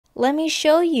let me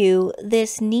show you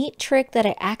this neat trick that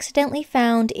I accidentally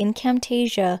found in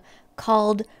Camtasia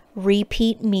called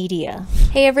repeat media.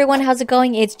 Hey everyone, how's it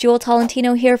going? It's Jewel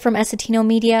Tolentino here from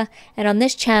Essetinomedia, and on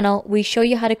this channel we show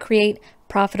you how to create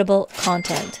profitable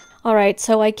content. Alright,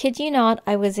 so I kid you not,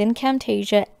 I was in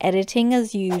Camtasia editing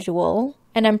as usual,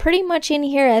 and I'm pretty much in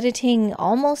here editing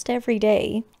almost every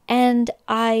day, and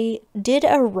I did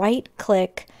a right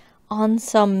click on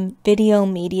some video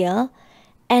media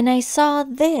and I saw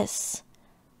this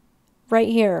right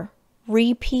here,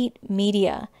 repeat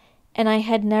media. And I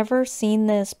had never seen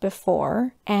this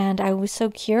before, and I was so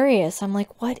curious. I'm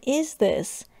like, what is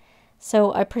this?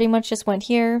 So I pretty much just went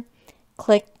here,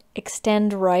 clicked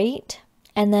extend right,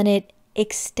 and then it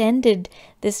extended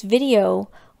this video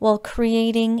while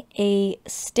creating a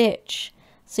stitch.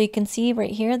 So you can see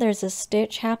right here, there's a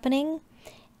stitch happening,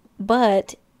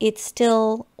 but it's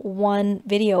still one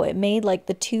video. It made like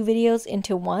the two videos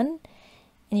into one,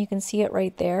 and you can see it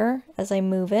right there as I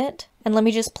move it. And let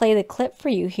me just play the clip for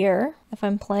you here. If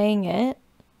I'm playing it,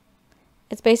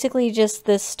 it's basically just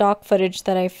this stock footage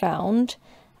that I found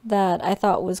that I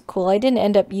thought was cool. I didn't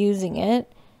end up using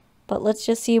it, but let's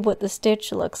just see what the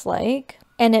stitch looks like.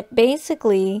 And it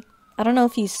basically, I don't know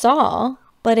if you saw,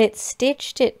 but it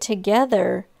stitched it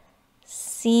together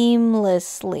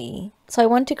seamlessly. So I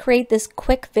want to create this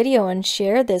quick video and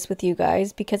share this with you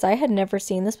guys because I had never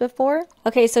seen this before.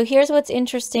 Okay, so here's what's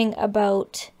interesting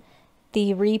about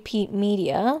the repeat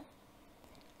media.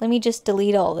 Let me just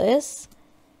delete all this.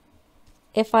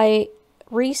 If I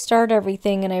restart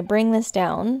everything and I bring this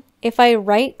down, if I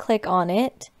right click on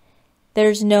it,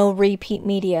 there's no repeat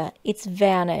media. It's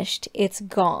vanished. It's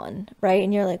gone, right?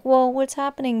 And you're like, whoa, what's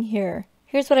happening here?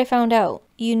 Here's what I found out.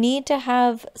 You need to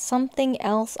have something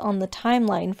else on the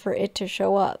timeline for it to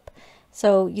show up.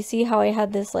 So you see how I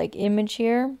had this like image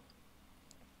here?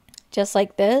 Just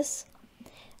like this.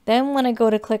 Then when I go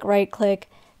to click right click,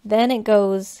 then it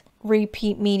goes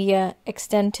repeat media,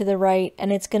 extend to the right,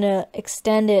 and it's gonna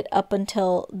extend it up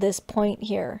until this point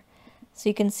here. So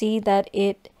you can see that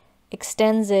it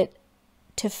extends it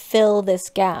to fill this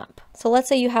gap. So let's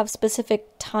say you have specific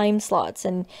time slots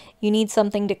and you need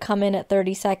something to come in at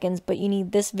 30 seconds, but you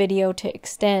need this video to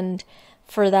extend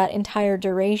for that entire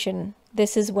duration.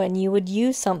 This is when you would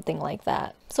use something like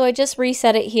that. So I just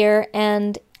reset it here,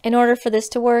 and in order for this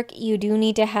to work, you do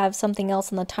need to have something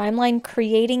else on the timeline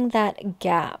creating that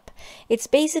gap. It's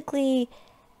basically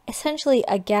essentially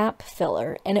a gap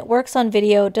filler, and it works on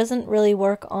video. It doesn't really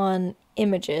work on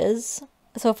images.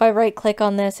 So if I right click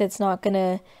on this, it's not going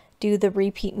to do the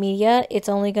repeat media. It's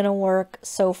only going to work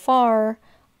so far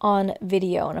on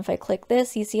video. And if I click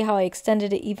this, you see how I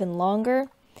extended it even longer?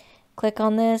 Click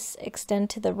on this, extend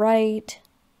to the right.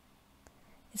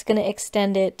 It's going to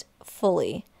extend it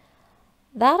fully.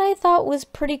 That I thought was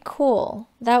pretty cool.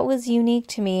 That was unique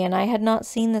to me, and I had not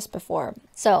seen this before.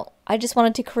 So I just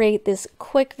wanted to create this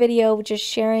quick video just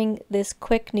sharing this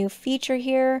quick new feature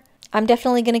here. I'm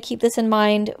definitely going to keep this in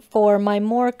mind for my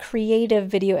more creative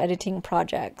video editing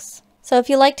projects. So if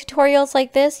you like tutorials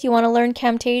like this, you want to learn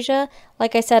Camtasia,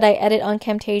 like I said, I edit on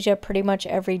Camtasia pretty much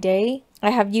every day.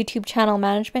 I have YouTube channel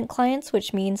management clients,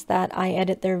 which means that I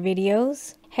edit their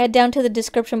videos. Head down to the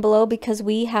description below because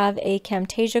we have a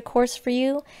Camtasia course for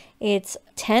you. It's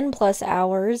 10+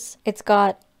 hours. It's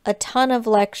got a ton of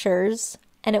lectures,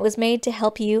 and it was made to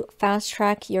help you fast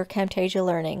track your Camtasia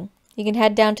learning. You can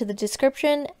head down to the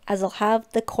description as I'll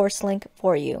have the course link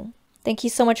for you. Thank you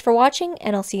so much for watching,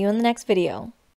 and I'll see you in the next video.